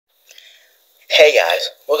Hey guys,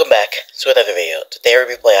 welcome back to another video. Today we'll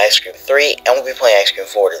be playing Ice Cream 3, and we'll be playing Ice Cream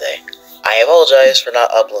 4 today. I apologize for not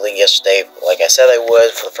uploading yesterday. Like I said I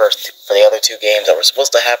would for the other two games that were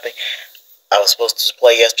supposed to happen. I was supposed to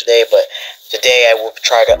play yesterday, but today I will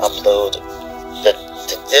try to upload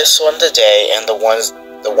this one today, and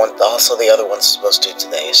also the other one's supposed to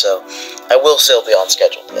today. So I will still be on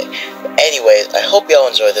schedule today. But anyways, I hope y'all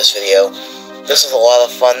enjoy this video. This was a lot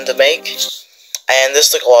of fun to make. And this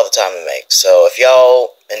took a lot of time to make, so if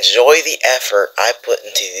y'all enjoy the effort I put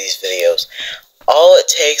into these videos, all it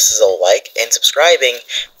takes is a like and subscribing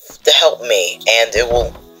to help me, and it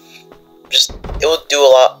will do a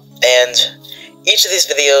lot. And each of these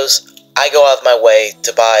videos, I go out of my way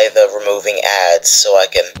to buy the removing ads so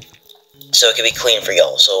it can be clean for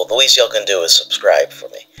y'all. So the least y'all can do is subscribe for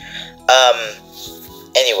me.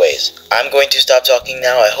 Anyways, I'm going to stop talking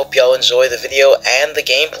now. I hope y'all enjoy the video and the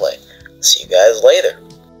gameplay. See you guys later.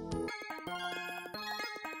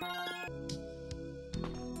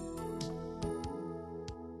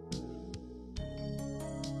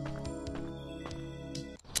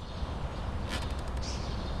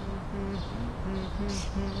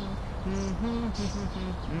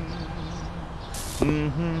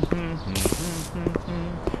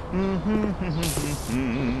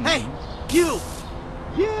 Hey, you!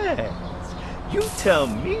 Yes, you tell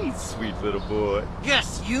me, sweet little boy.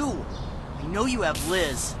 Yes, you! I know you have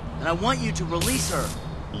Liz, and I want you to release her.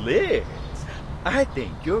 Liz, I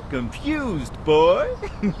think you're confused, boy.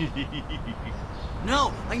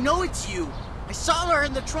 No, I know it's you. I saw her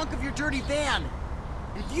in the trunk of your dirty van.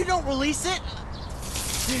 And if you don't release it,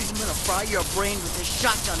 I'm gonna fry your brain with this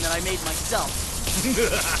shotgun that I made myself.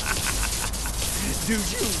 Do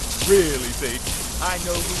you really think I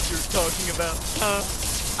know who you're talking about, huh?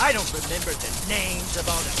 I don't remember the names of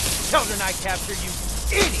all the children I captured, you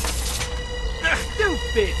idiot!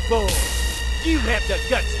 Stupid boy! You have the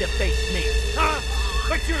guts to face me, huh?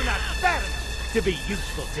 But you're not fat enough to be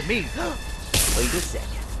useful to me. Wait a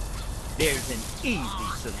second. There's an easy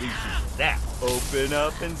solution to that. Open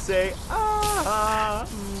up and say, ah.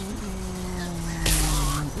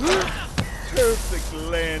 Perfect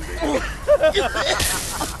landing.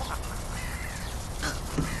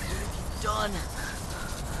 Done.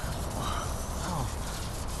 Oh,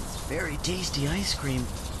 it's very tasty ice cream.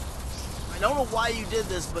 I don't know why you did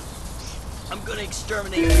this, but I'm gonna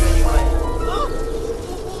exterminate you anyway.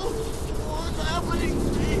 What's happening?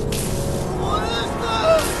 What is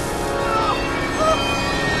that?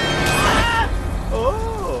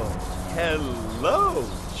 Oh, hello,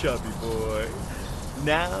 chubby boy.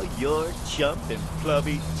 Now you're chump and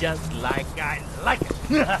flubby just like I like it.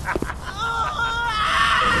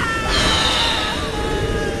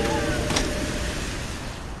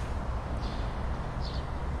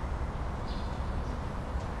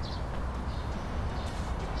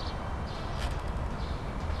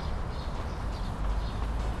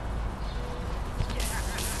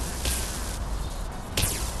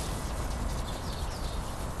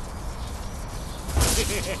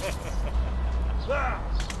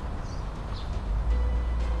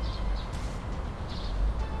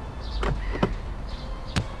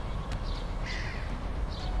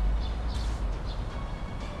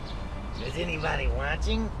 Is anybody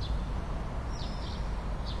watching?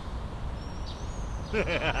 Is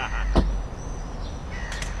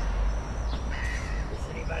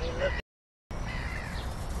anybody looking?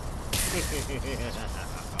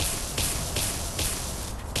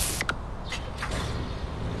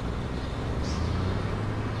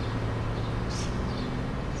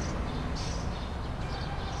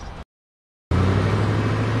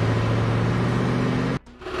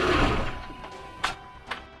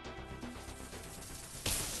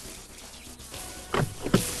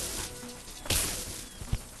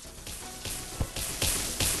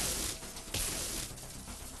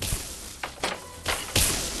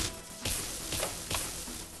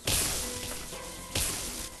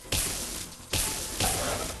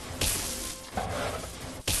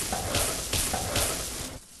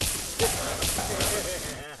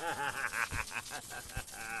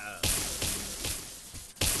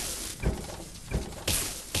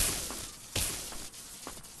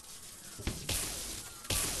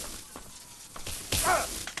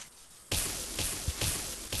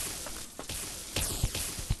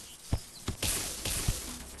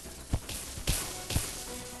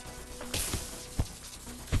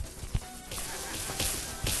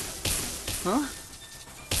 Huh?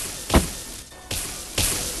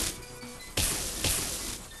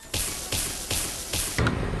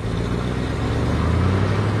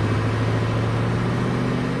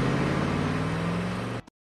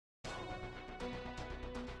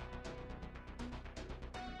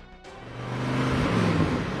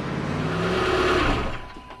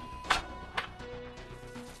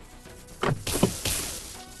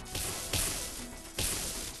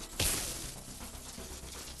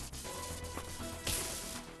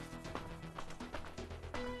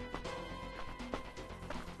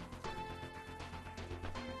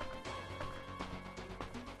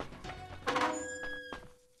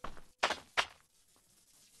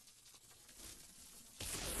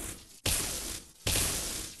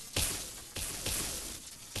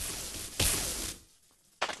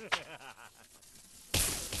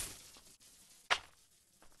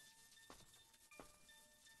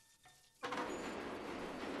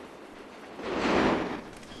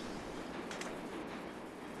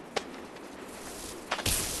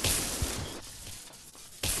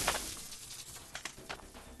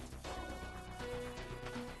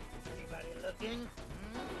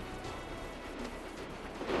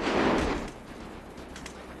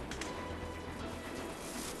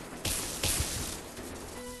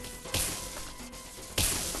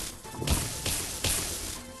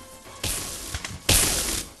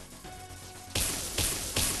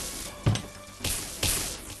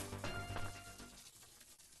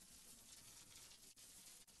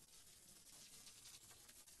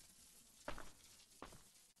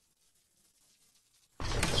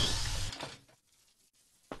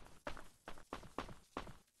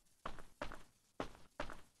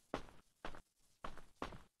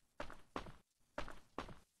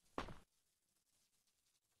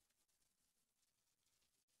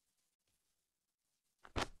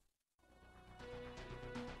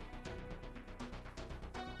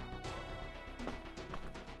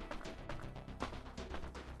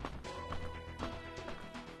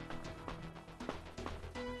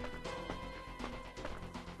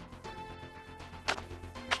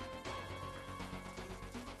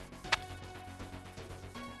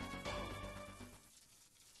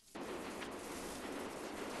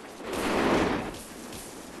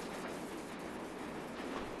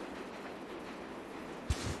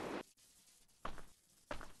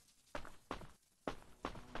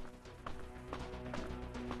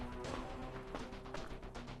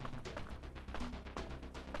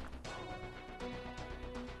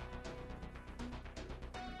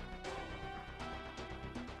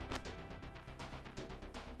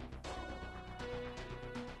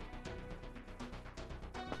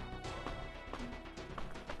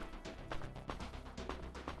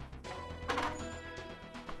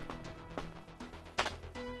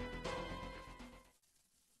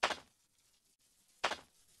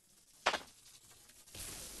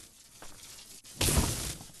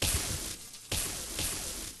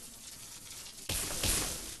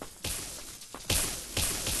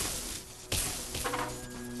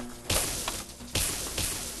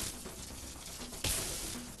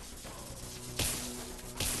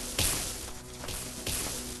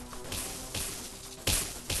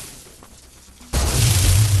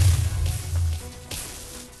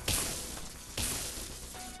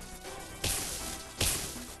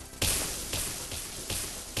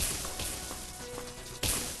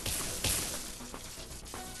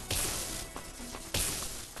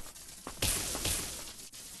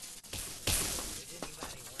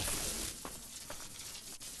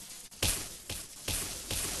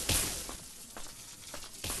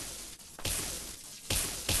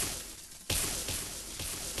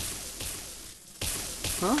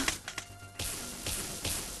 Huh?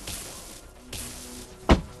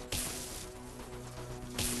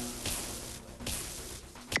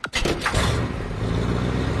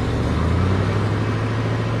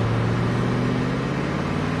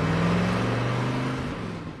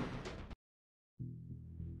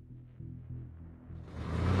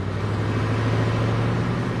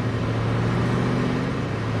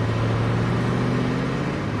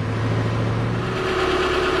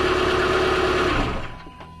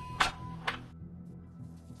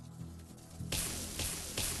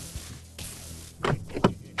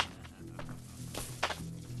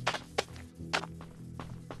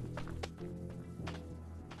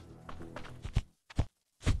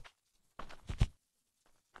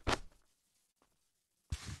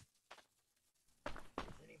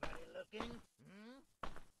 Is anybody looking?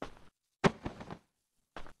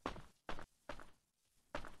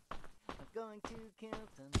 I'm going to kill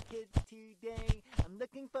some kids today. I'm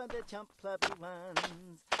looking for the chump clubby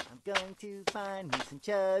ones. I'm going to find me some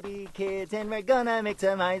chubby kids, and we're gonna make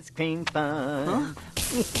some ice cream fun.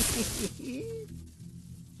 Is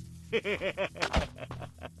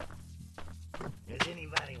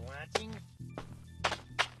anybody watching?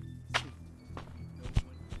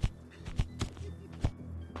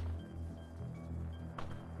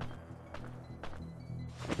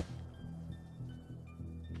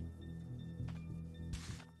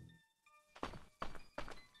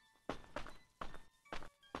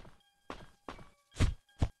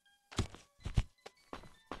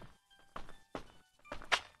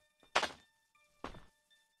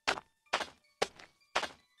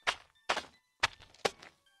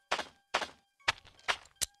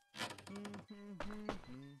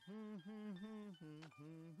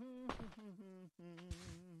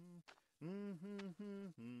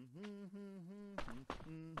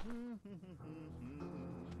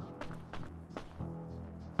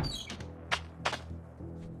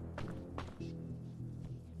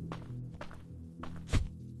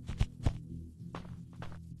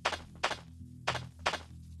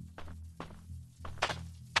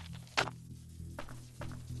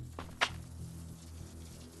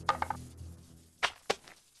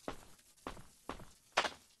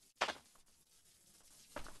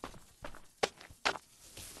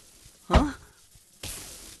 Huh?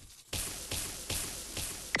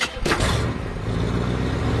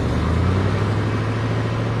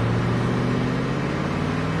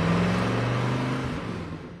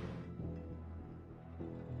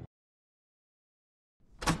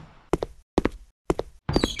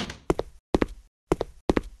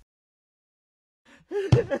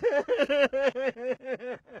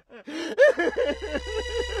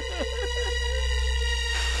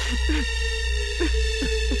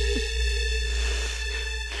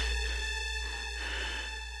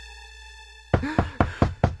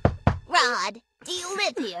 Rod, do you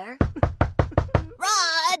live here?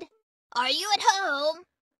 Rod, are you at home?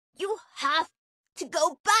 You have to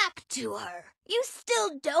go back to her. You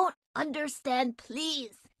still don't understand,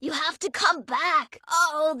 please. You have to come back.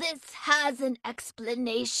 Oh, this has an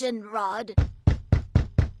explanation, Rod.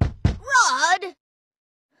 Rod!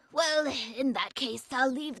 Well, in that case,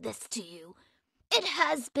 I'll leave this to you. It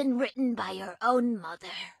has been written by your own mother.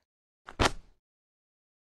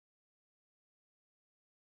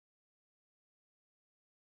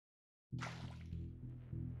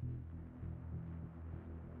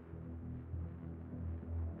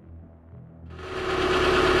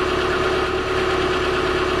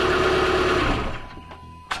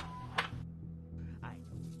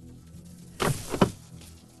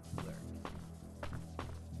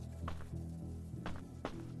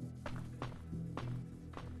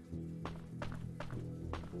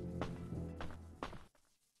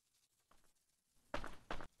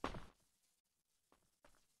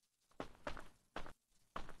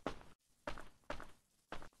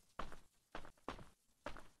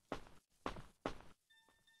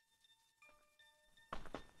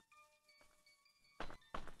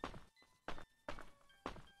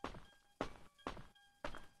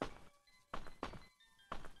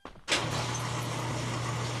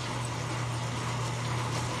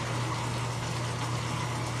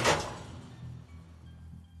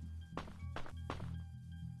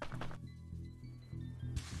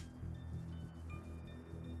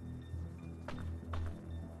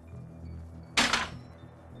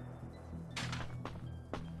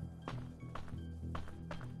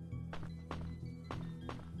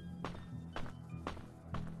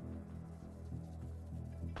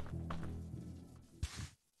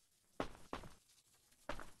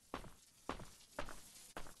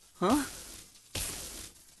 Huh?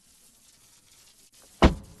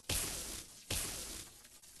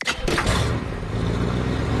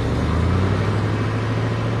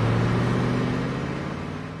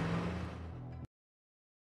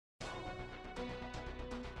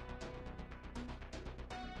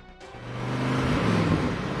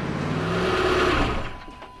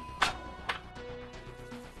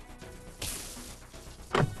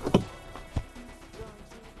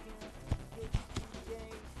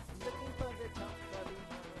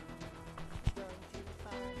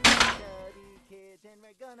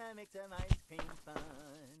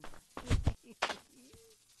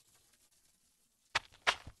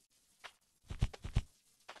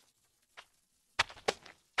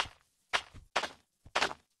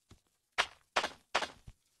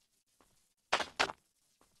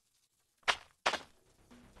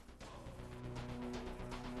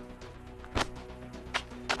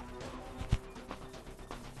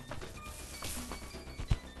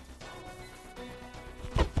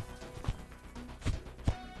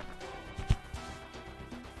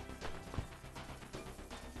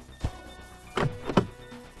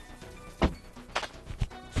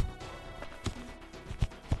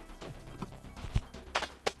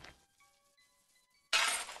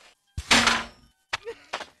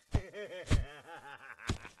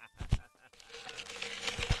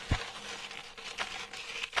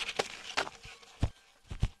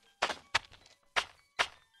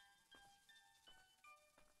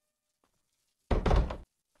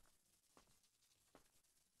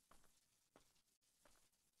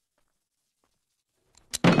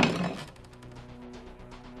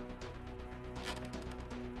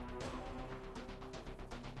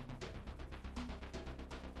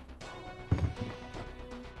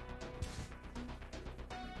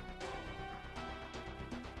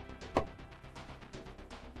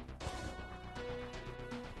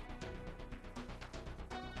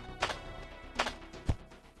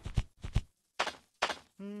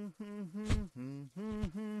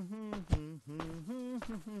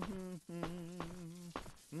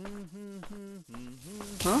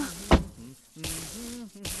 Huh?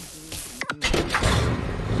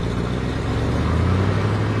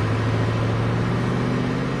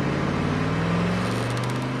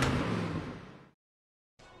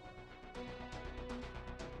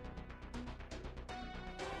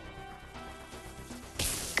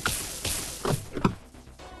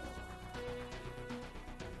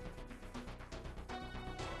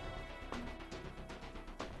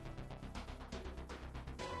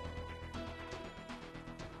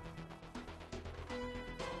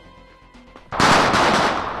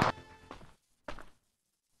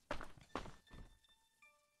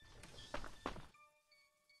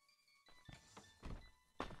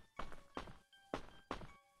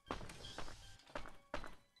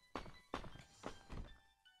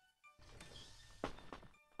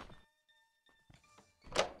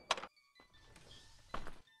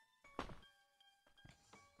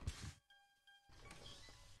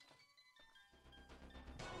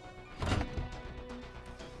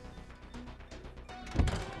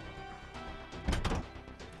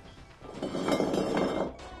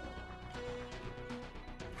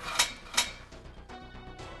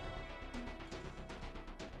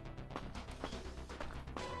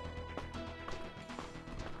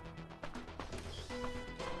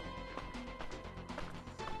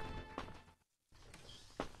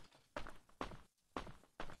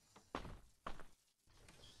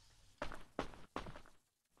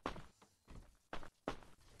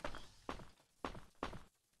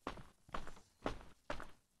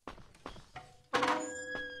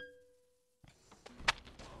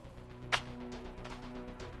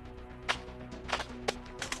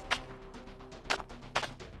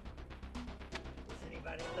 Is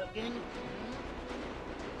anybody looking?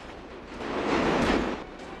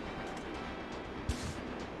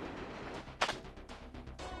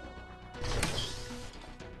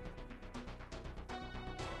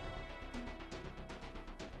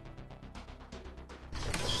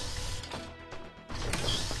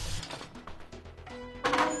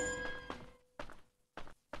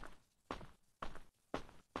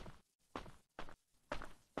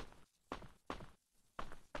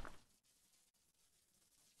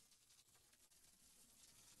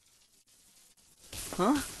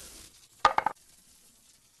 Huh?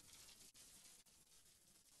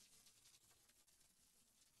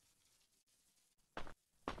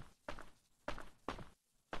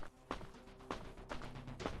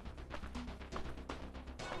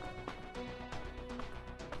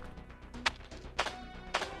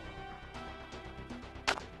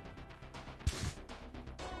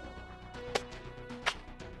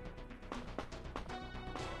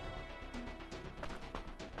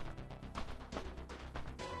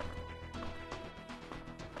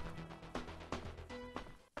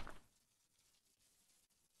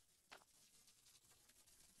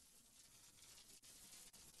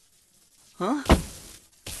 Huh?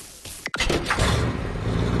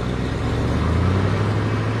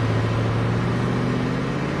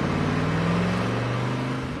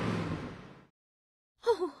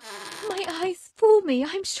 Oh, my eyes fool me,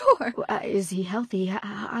 I'm sure. Is he healthy?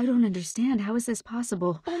 I don't understand. How is this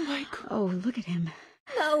possible? Oh my God. Oh, look at him.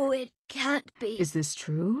 No, it can't be. Is this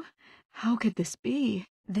true? How could this be?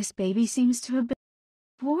 This baby seems to have been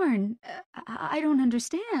born. I don't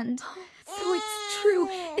understand. Oh, so it's true.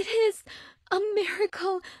 It is a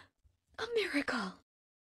miracle. A miracle.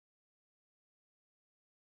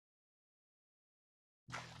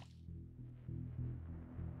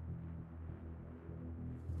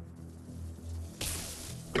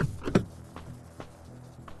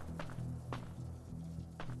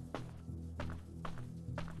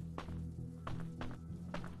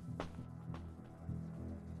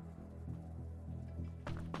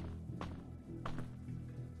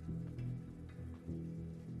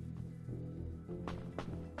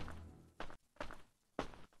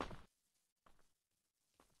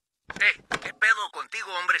 Hey, ¿qué pedo contigo,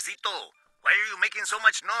 hombrecito? Why are you making so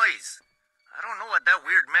much noise? I don't know what that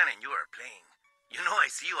weird man and you are playing. You know I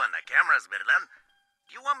see you on the cameras, ¿verdad?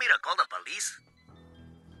 Do you want me to call the police?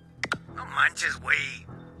 No manches, güey.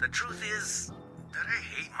 The truth is that I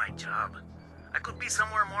hate my job. I could be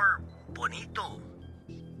somewhere more bonito.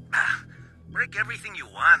 Ah, break everything you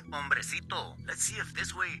want, hombrecito. Let's see if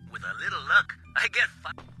this way, with a little luck, I get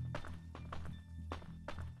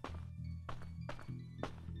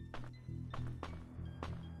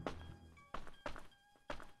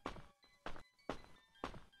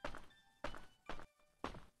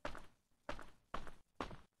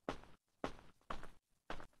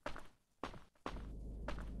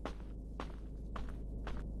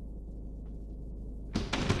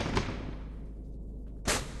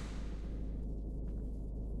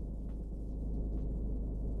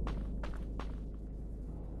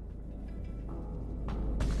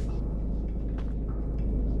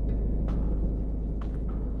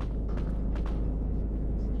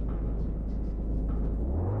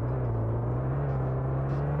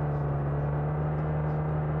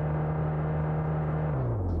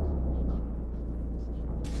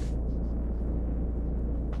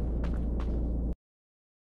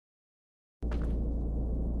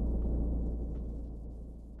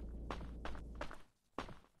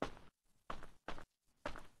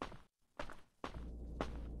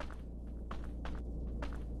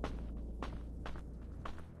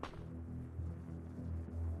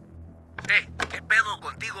Hey, ¿qué pedo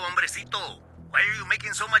contigo, hombrecito? Why are you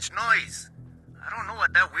making so much noise? I don't know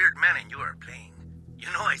what that weird man and you are playing.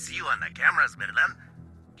 You know I see you on the cameras, ¿verdad?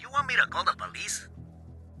 Do you want me to call the police?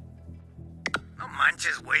 No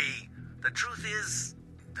manches, güey. The truth is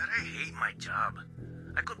that I hate my job.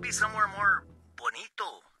 I could be somewhere more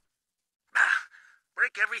bonito.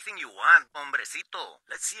 Break everything you want, hombrecito.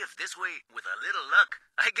 Let's see if this way, with a little luck,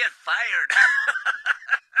 I get fired.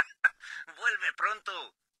 Vuelve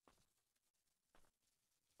pronto.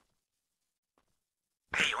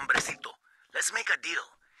 Hey, hombrecito, let's make a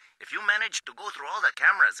deal. If you manage to go through all the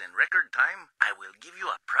cameras in record time, I will give you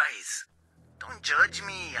a prize. Don't judge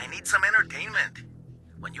me. I need some entertainment.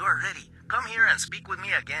 When you are ready, come here and speak with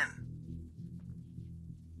me again.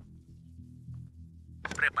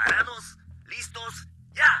 ¿Preparados? ¿Listos?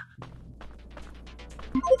 ¡Ya!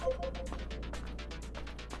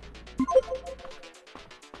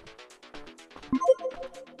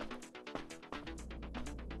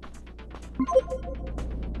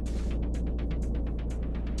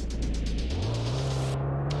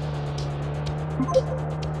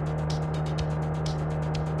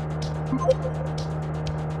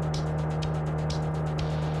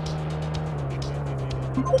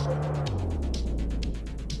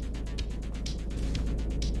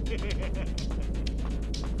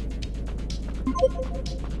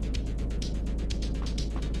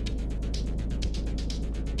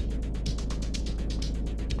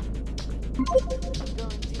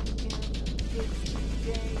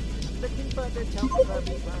 Looking for the top of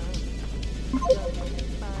the run. Gonna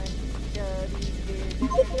make fun. Dirty kids, and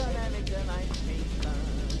we're gonna make the life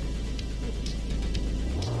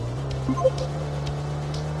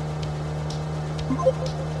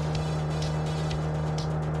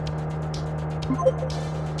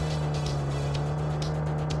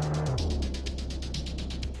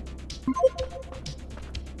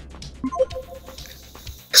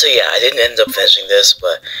So yeah, I didn't end up finishing this,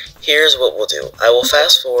 but here's what we'll do. I will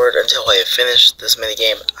fast forward until I have finished this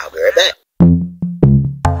minigame. I'll be right back.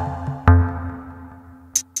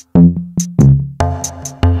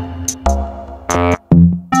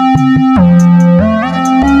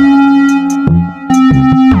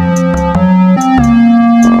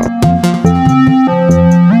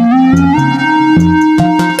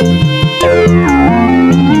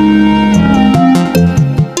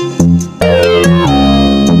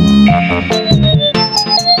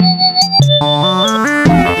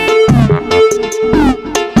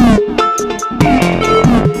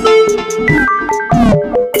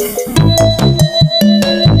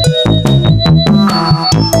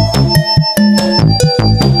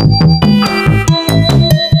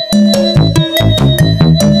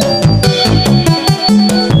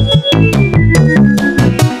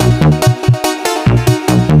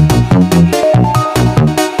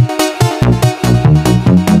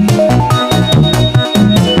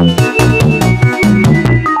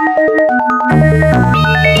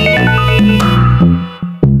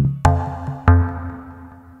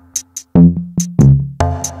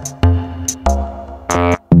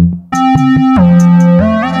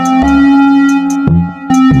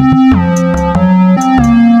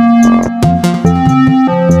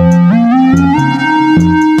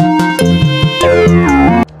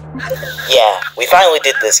 Finally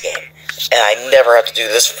did this game, and I never have to do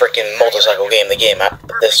this freaking motorcycle game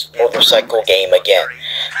again.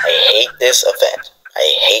 I hate this event.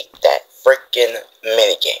 I hate that freaking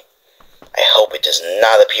minigame. I hope it does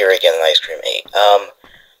not appear again in Ice Cream 8.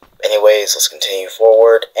 Anyways, let's continue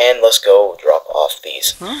forward, and let's go drop off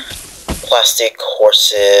these plastic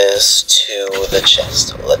horses to the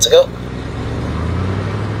chest. Let's go.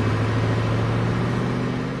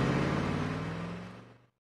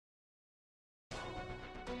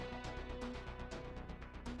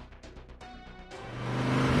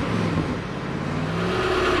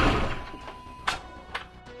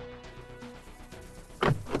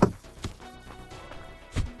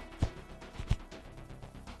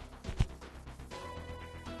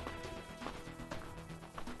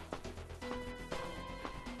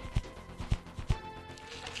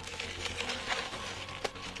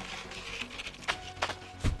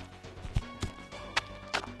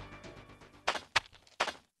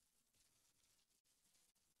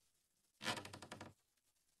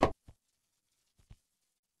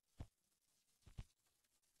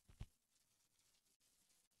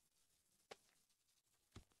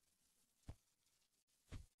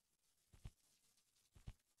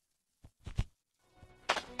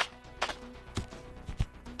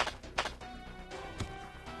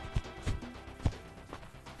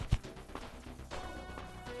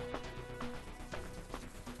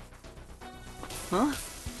 Huh?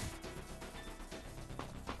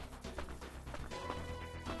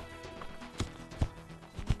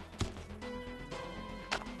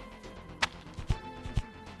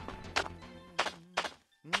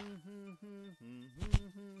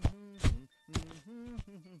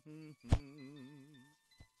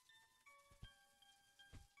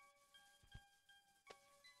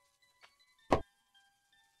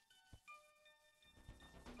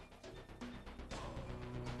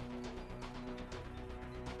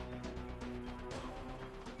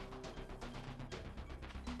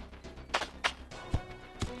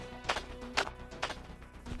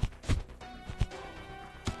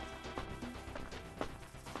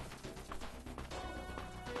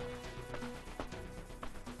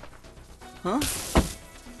 Huh?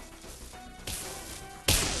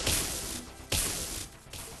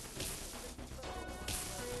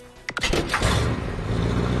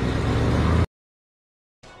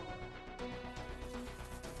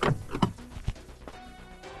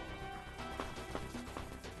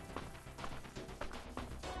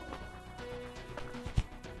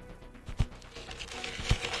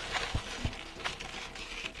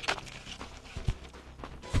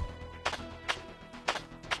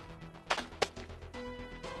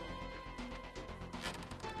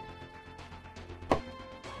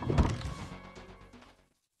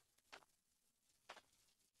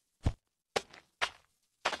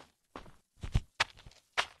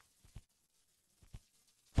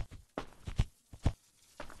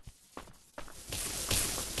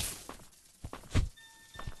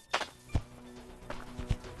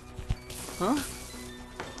 Huh?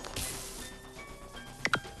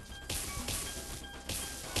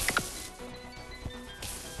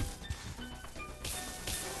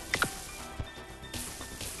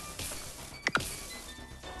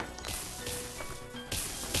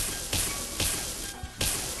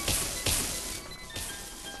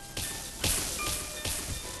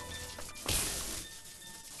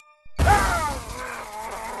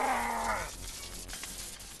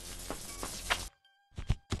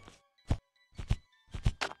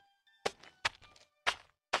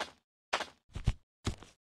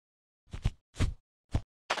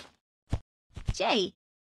 Jay,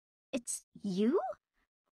 it's you?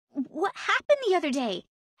 What happened the other day?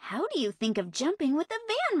 How do you think of jumping with the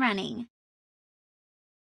van running?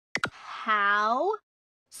 How?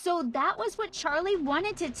 So that was what Charlie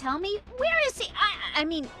wanted to tell me? Where is he? I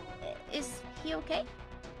mean, is he okay?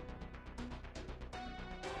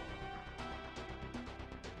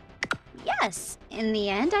 Yes, in the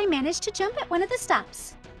end I managed to jump at one of the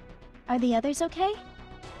stops. Are the others okay?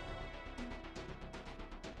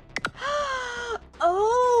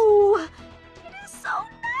 Oh, it is so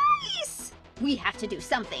nice! We have to do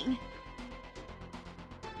something.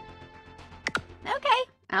 Okay,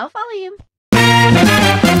 I'll follow you.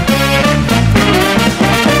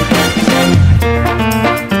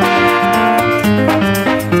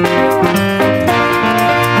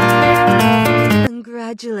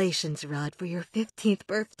 Congratulations, Rod, for your 15th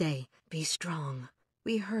birthday. Be strong.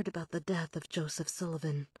 We heard about the death of Joseph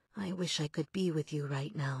Sullivan. I wish I could be with you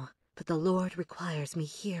right now, but the Lord requires me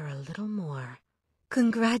here a little more.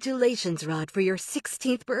 Congratulations, Rod, for your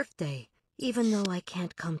 16th birthday. Even though I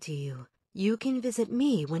can't come to you, you can visit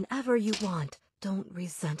me whenever you want. Don't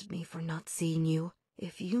resent me for not seeing you.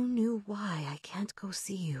 If you knew why I can't go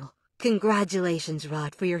see you. Congratulations,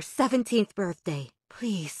 Rod, for your 17th birthday.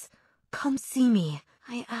 Please, come see me.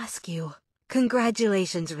 I ask you.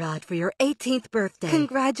 Congratulations, Rod, for your 18th birthday.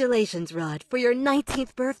 Congratulations, Rod, for your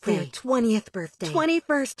 19th birthday. For your 20th birthday.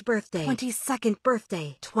 21st birthday. 22nd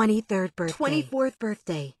birthday. 23rd birthday. 24th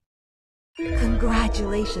birthday.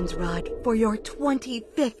 Congratulations, Rod, for your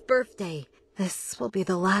 25th birthday. This will be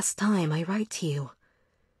the last time I write to you.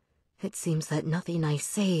 It seems that nothing I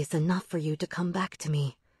say is enough for you to come back to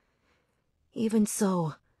me. Even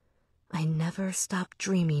so, I never stop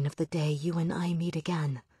dreaming of the day you and I meet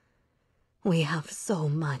again. We have so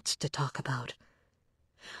much to talk about.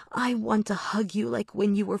 I want to hug you like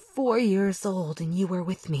when you were 4 years old and you were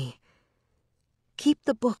with me. Keep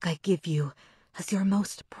the book I give you as your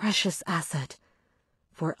most precious asset,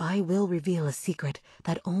 for I will reveal a secret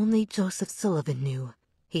that only Joseph Sullivan knew.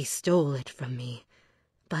 He stole it from me,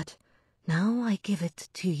 but now I give it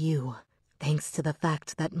to you. Thanks to the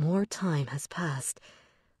fact that more time has passed,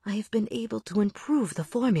 I have been able to improve the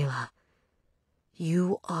formula.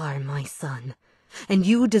 You are my son, and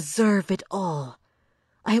you deserve it all.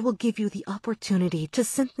 I will give you the opportunity to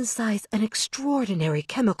synthesize an extraordinary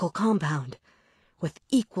chemical compound with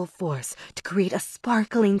equal force to create a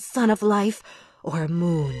sparkling sun of life or a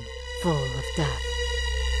moon full of death.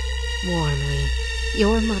 Warmly,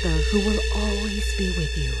 your mother, who will always be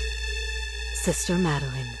with you, Sister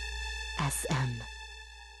Madeline, S.M.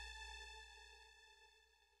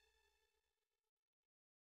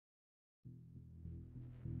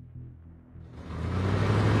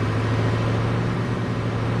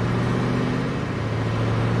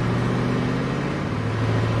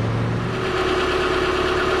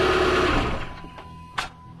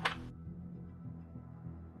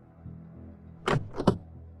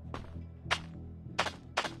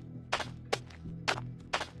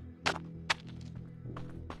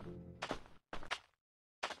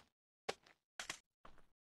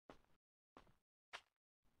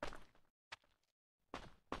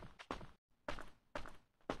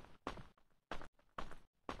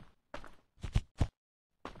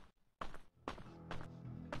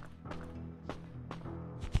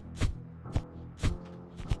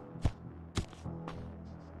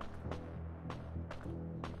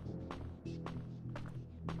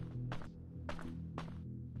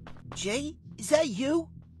 Jay, is that you?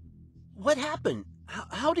 What happened?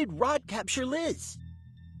 How did Rod capture Liz?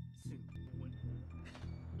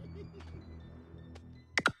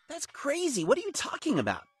 That's crazy. What are you talking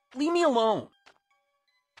about? Leave me alone.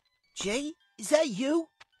 Jay, is that you?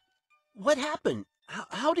 What happened?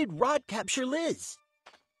 How did Rod capture Liz?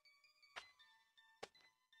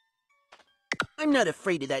 I'm not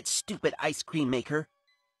afraid of that stupid ice cream maker.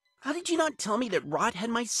 How did you not tell me that Rod had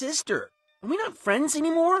my sister? Are we not friends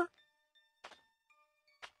anymore?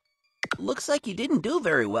 Looks like you didn't do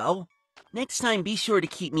very well. Next time, be sure to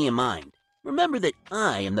keep me in mind. Remember that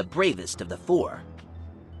I am the bravest of the four.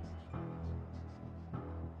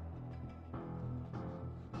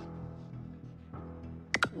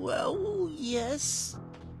 Well, yes.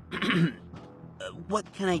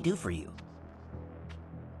 What can I do for you?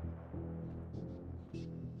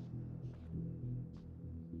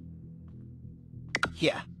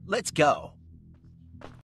 Yeah, let's go.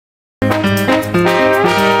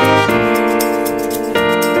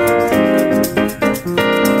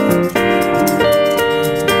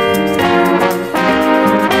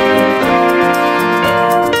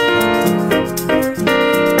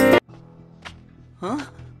 Huh?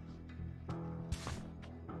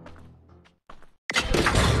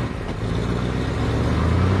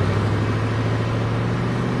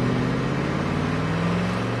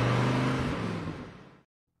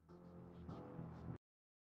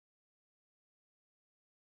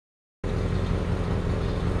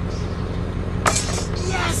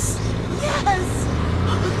 Yes! Yes!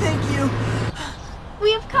 Oh, thank you.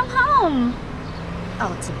 We have come home.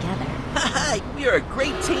 All together. Hi, we are a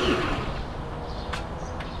great team.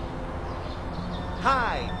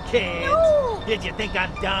 Hi, kids. No. Did you think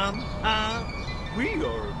I'm dumb, huh? We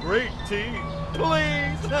are a great team.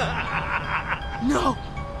 Please. No.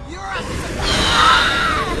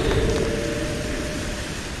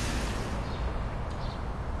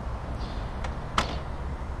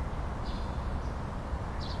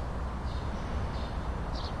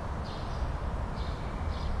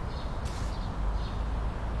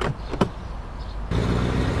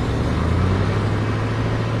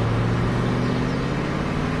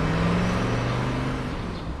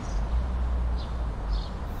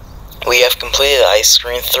 We have completed Ice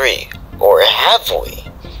Cream 3, or have we?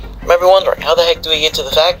 You might be wondering, how the heck do we get to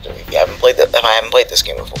the factory if I haven't played this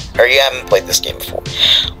game before? Or you haven't played this game before?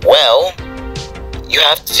 Well, you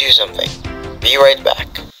have to do something. Be right back.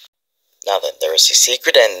 Now then, there is a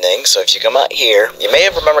secret ending, so if you come out here, you may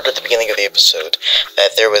have remembered at the beginning of the episode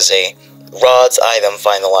that there was a Rod's item,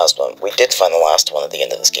 find the last one. We did find the last one at the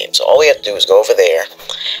end of this game, so all we have to do is go over there,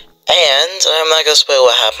 and I'm not going to spoil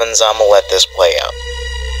what happens, I'm going to let this play out.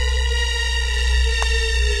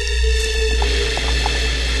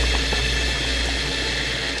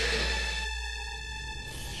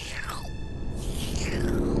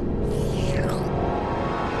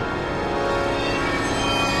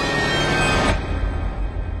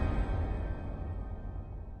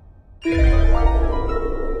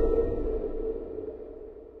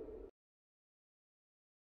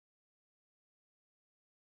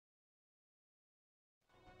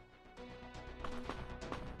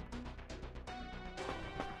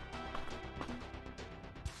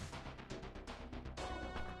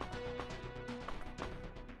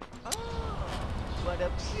 What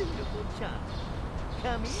a beautiful child.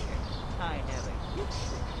 Come here. I have a gift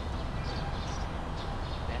for you.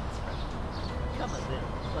 That's right. Come a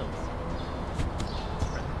little closer. That's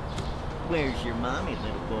right. Where's your mommy,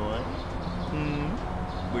 little boy?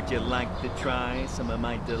 Would you like to try some of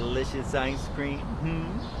my delicious ice cream?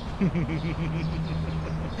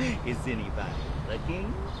 Is anybody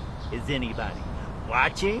looking? Is anybody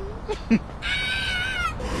watching?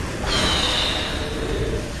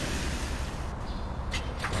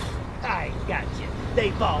 I got you.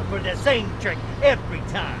 They fall for the same trick every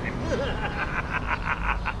time.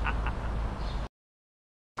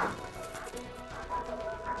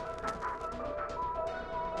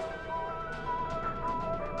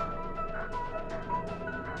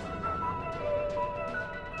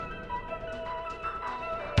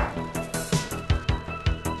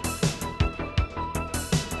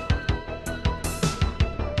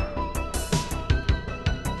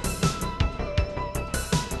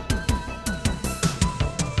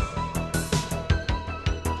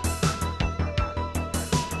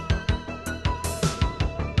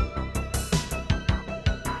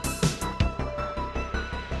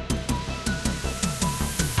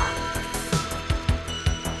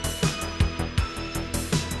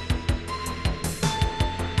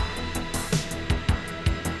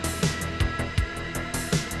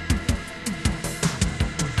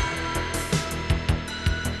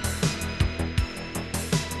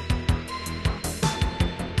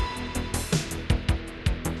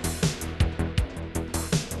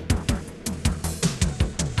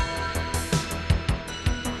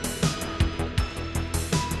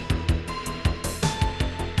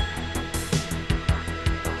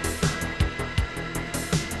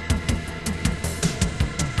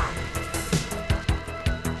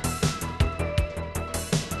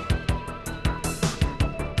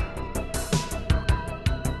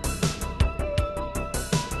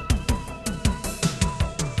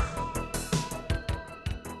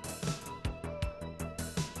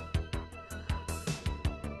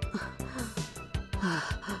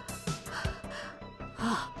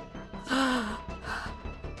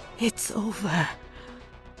 It's over.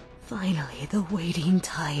 Finally, the waiting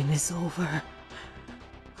time is over.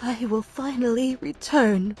 I will finally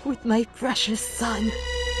return with my precious son.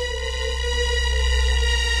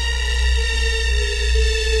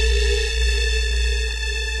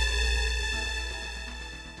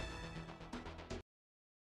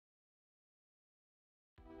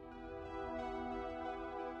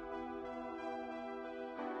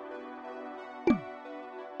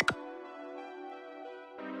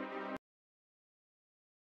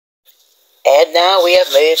 And now we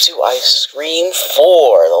have made it to Ice Cream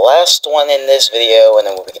 4, the last one in this video, and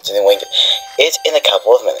then we'll be continuing it in a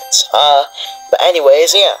couple of minutes. But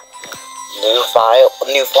anyways, yeah. New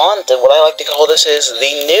font, and what I like to call this is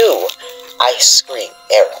the new Ice Cream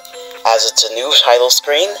era, as it's a new title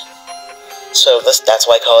screen. So that's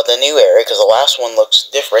why I call it the new era, because the last one looks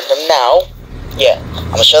different, and now, yeah.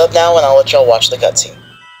 I'm gonna shut up now, and I'll let y'all watch the cutscene.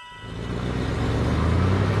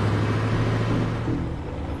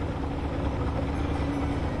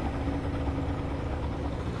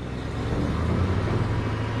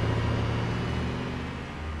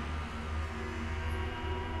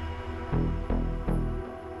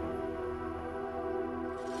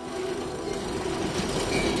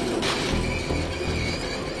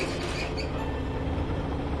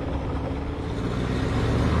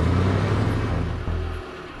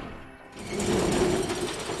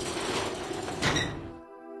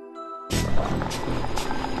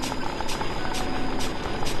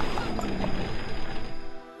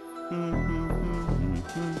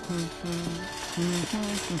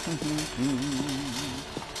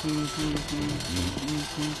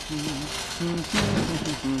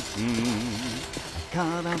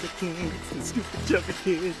 Caught all the kids, the stupid chubby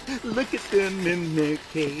kids. Look at them in their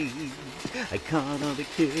cage. I caught all the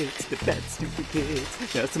kids, the bad stupid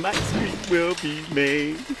kids. Now some ice cream will be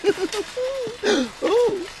made.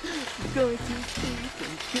 Oh, we're going to sleep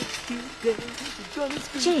and kids today. We're gonna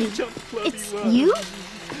scream Jay, and jump clubby it's one. you?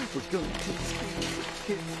 We're going to scream with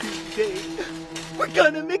kids today. We're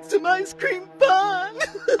gonna make some ice cream fun.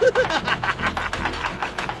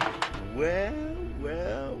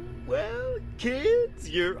 Well, kids,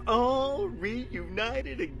 you're all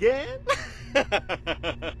reunited again?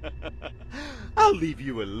 I'll leave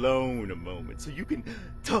you alone a moment so you can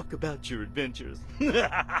talk about your adventures.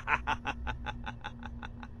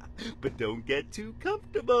 But don't get too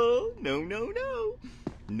comfortable. No.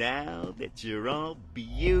 Now that you're all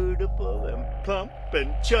beautiful and plump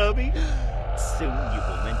and chubby, soon you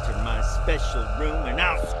will enter my special room and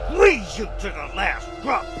I'll squeeze you to the last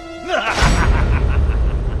drop.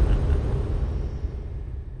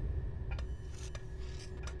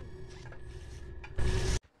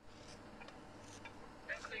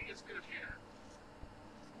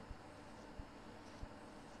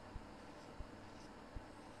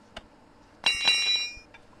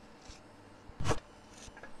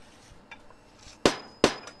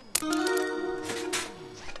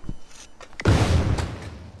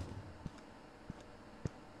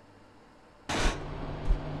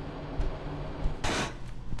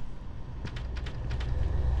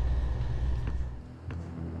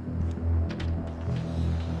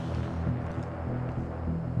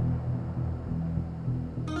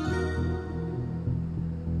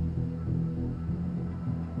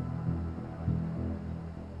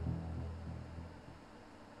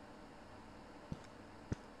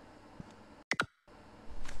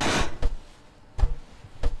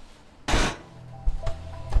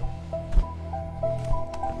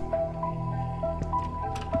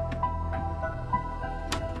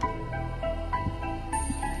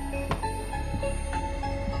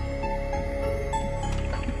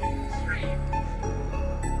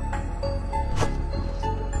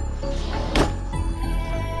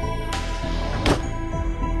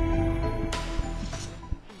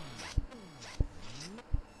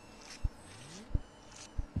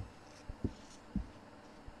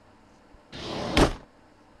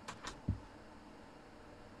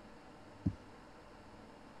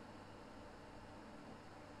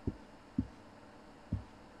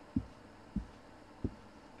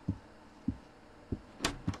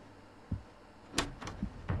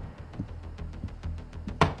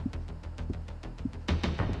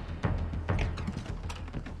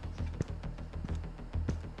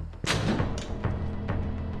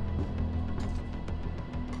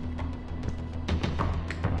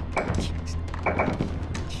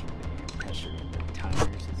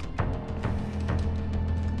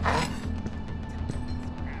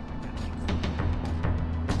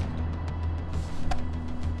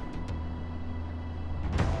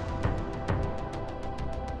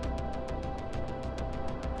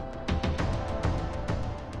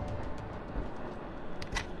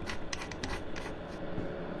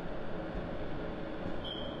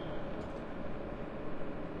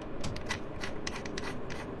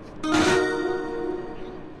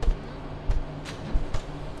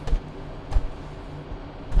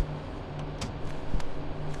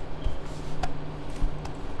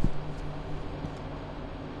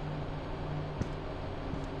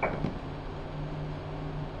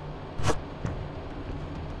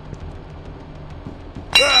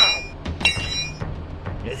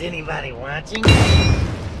 Is anybody watching?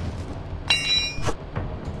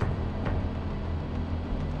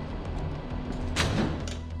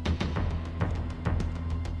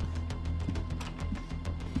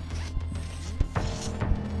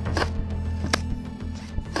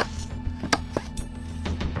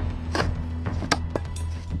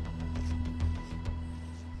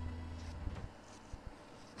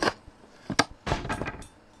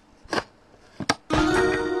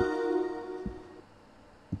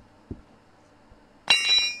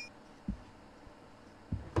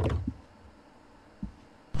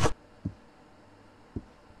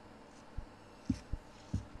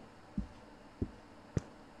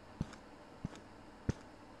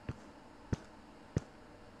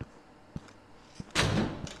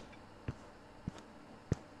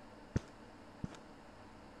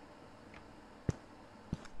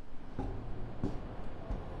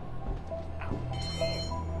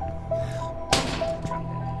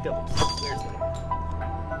 Where's my...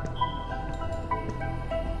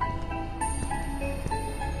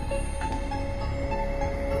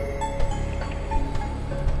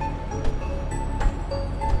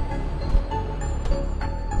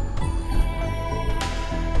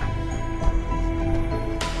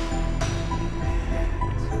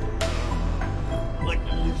 What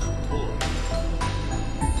a little toy.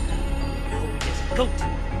 I hope he doesn't go too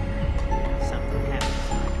far. Something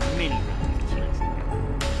happens. Mini Rock kills him.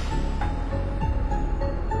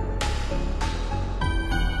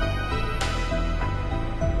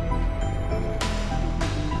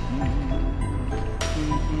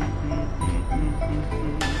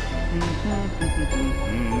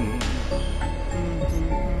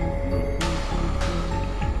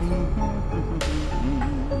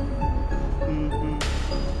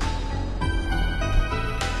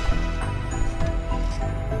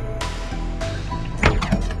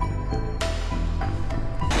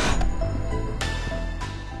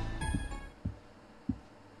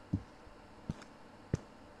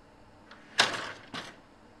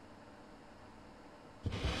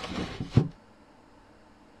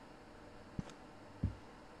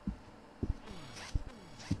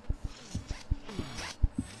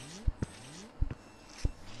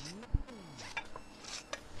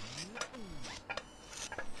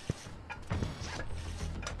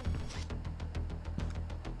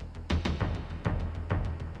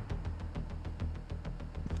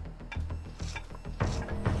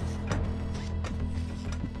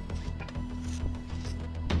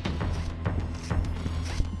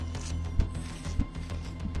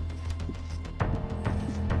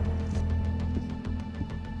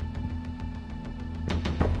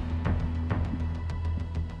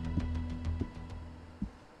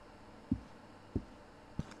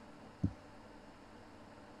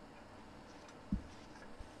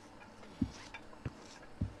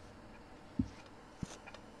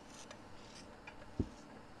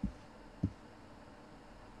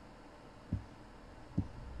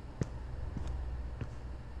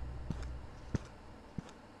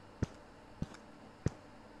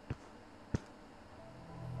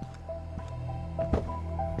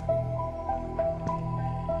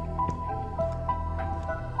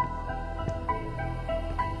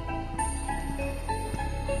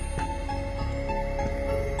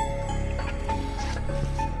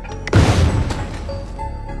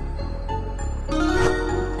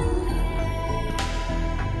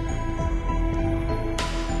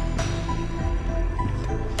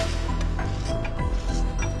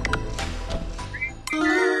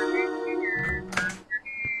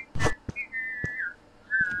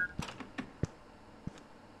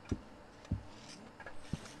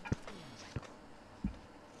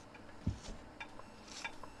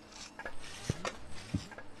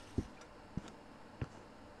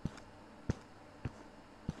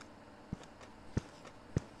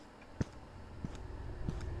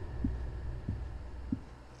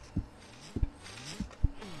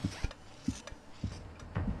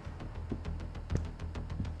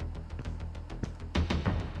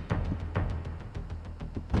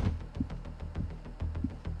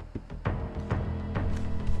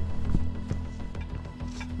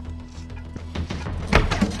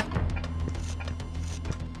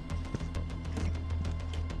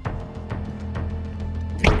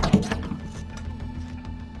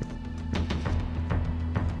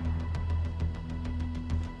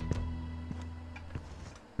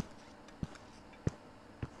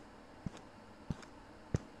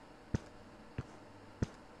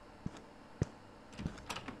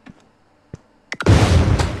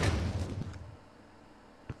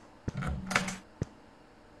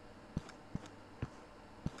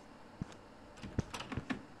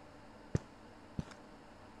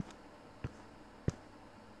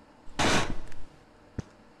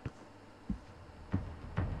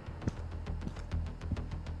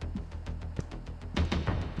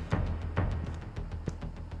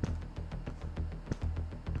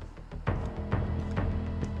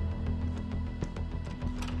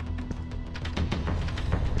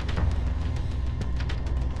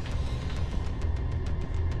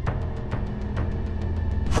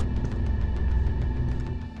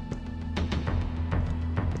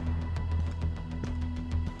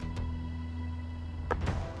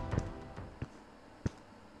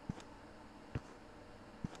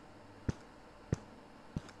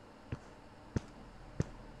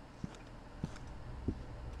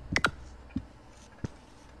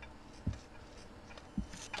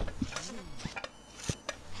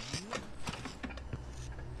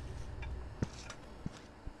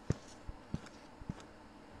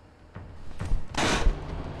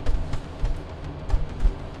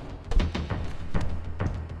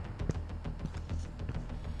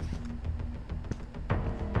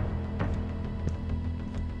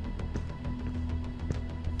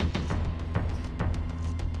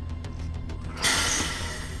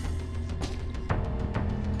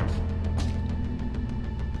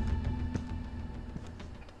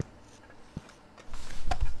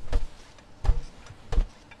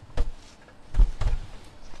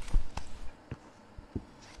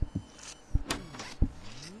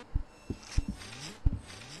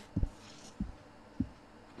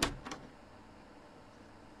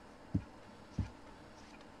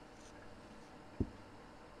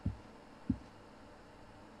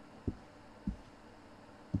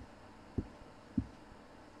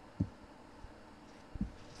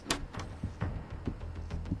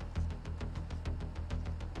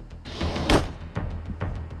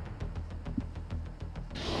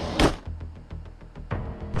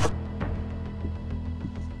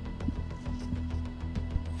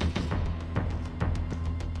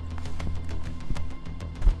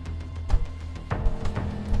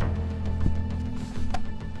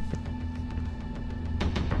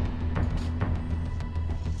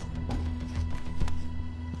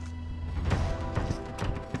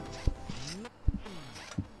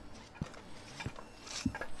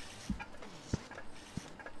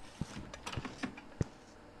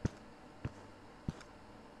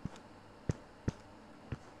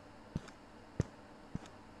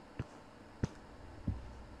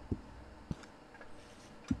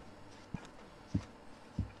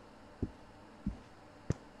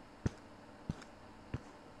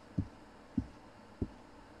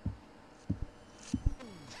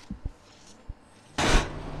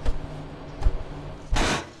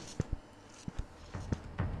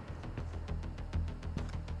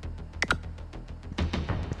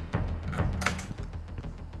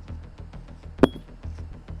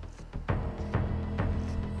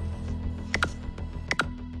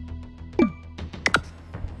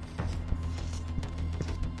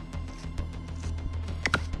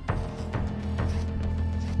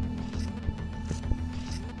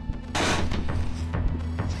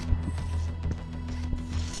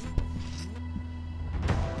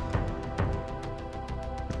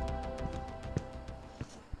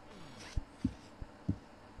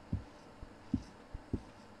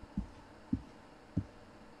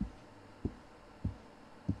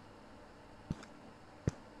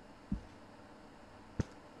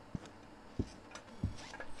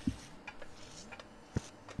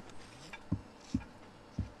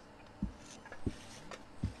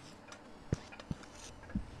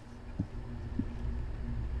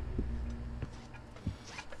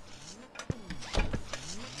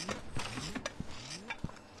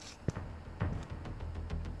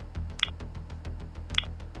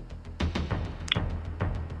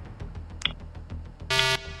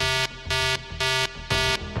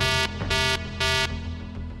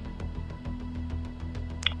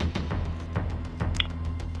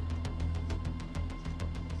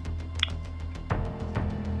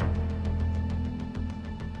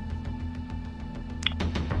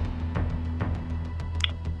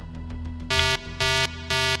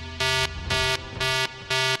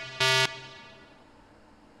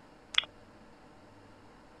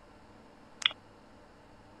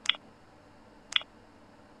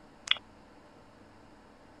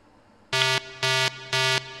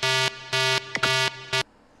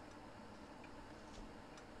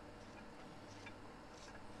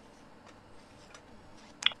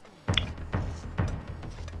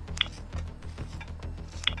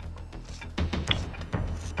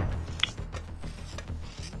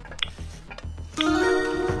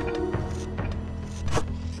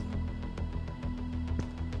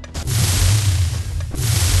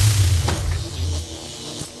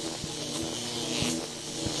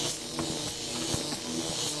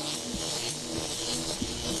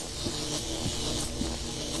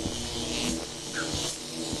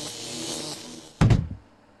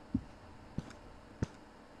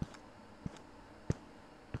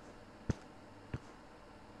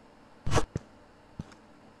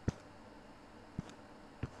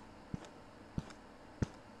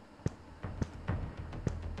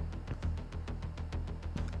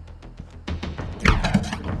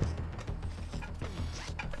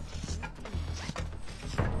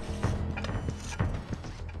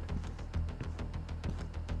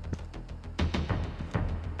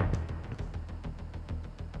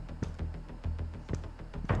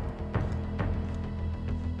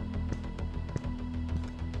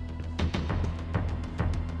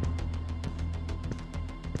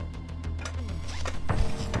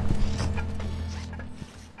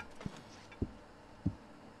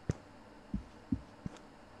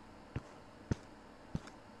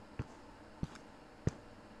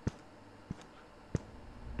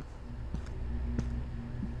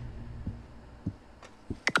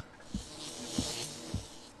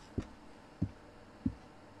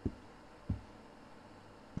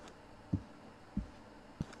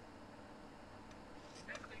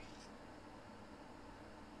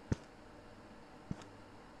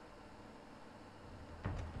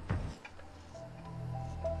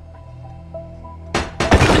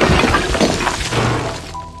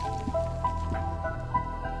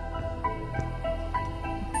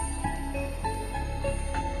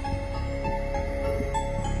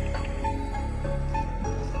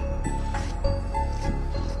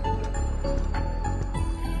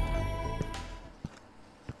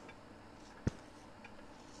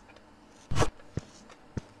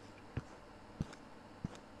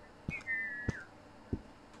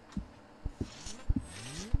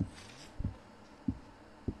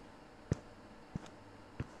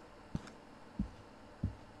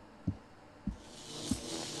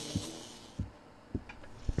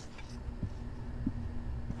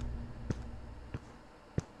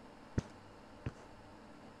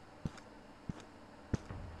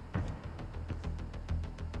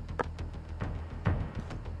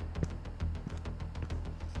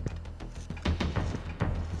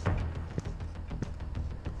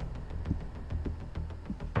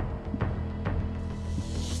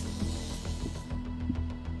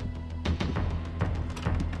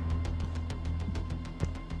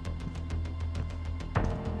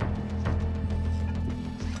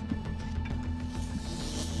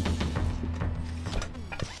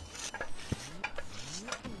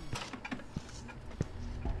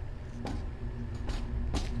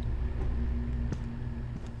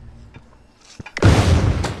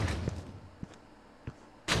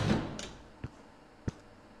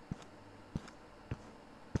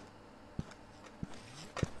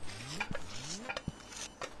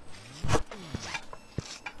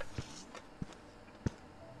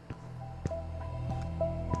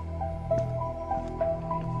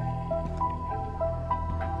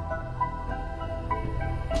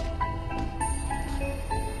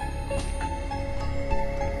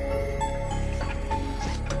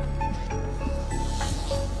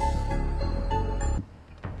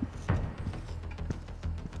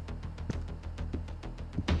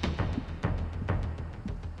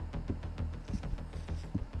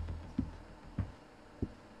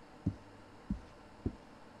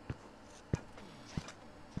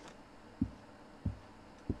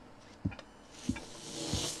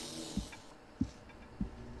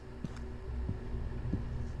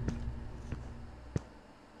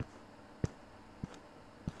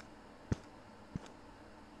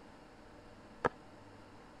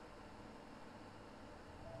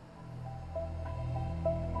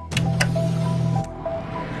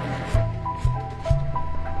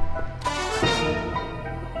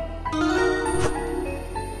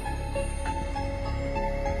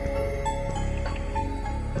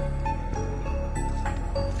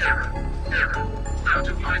 How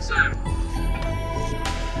to find Sam?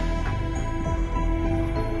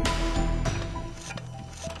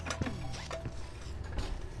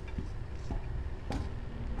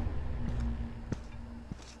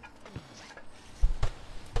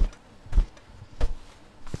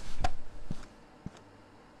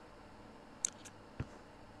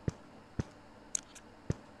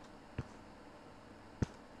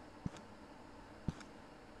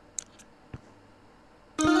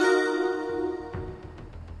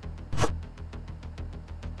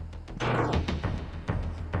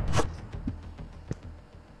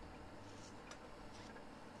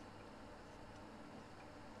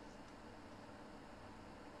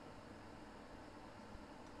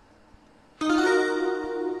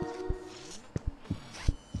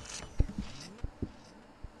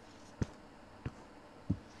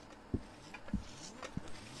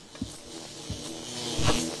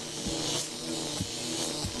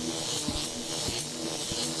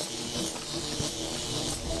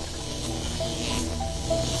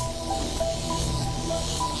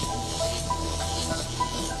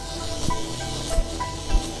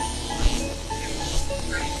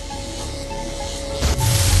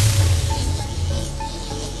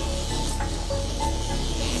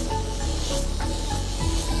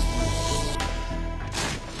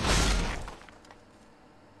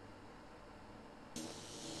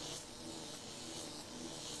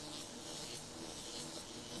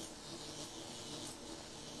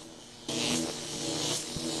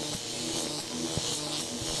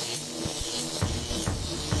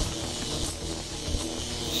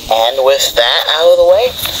 And with that out of the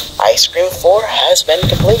way, Ice Cream 4 has been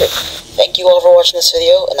completed. Thank you all for watching this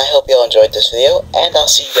video, and I hope you all enjoyed this video, and I'll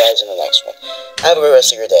see you guys in the next one. Have a great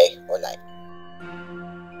rest of your day or night.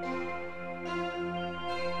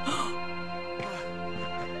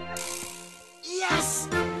 Yes!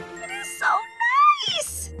 It is so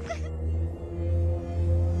nice!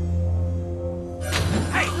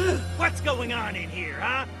 Hey, what's going on in here,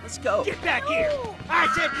 huh? Let's go. Get back here! I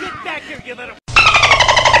said get back here, you little...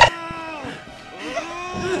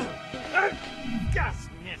 Just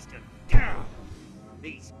missed it.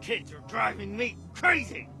 These kids are driving me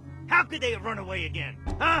crazy. How could they have run away again,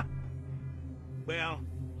 huh? Well,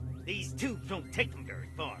 these tubes don't take them very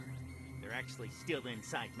far. They're actually still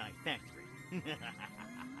inside my factory.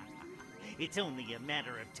 It's only a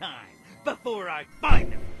matter of time before I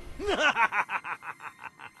find them.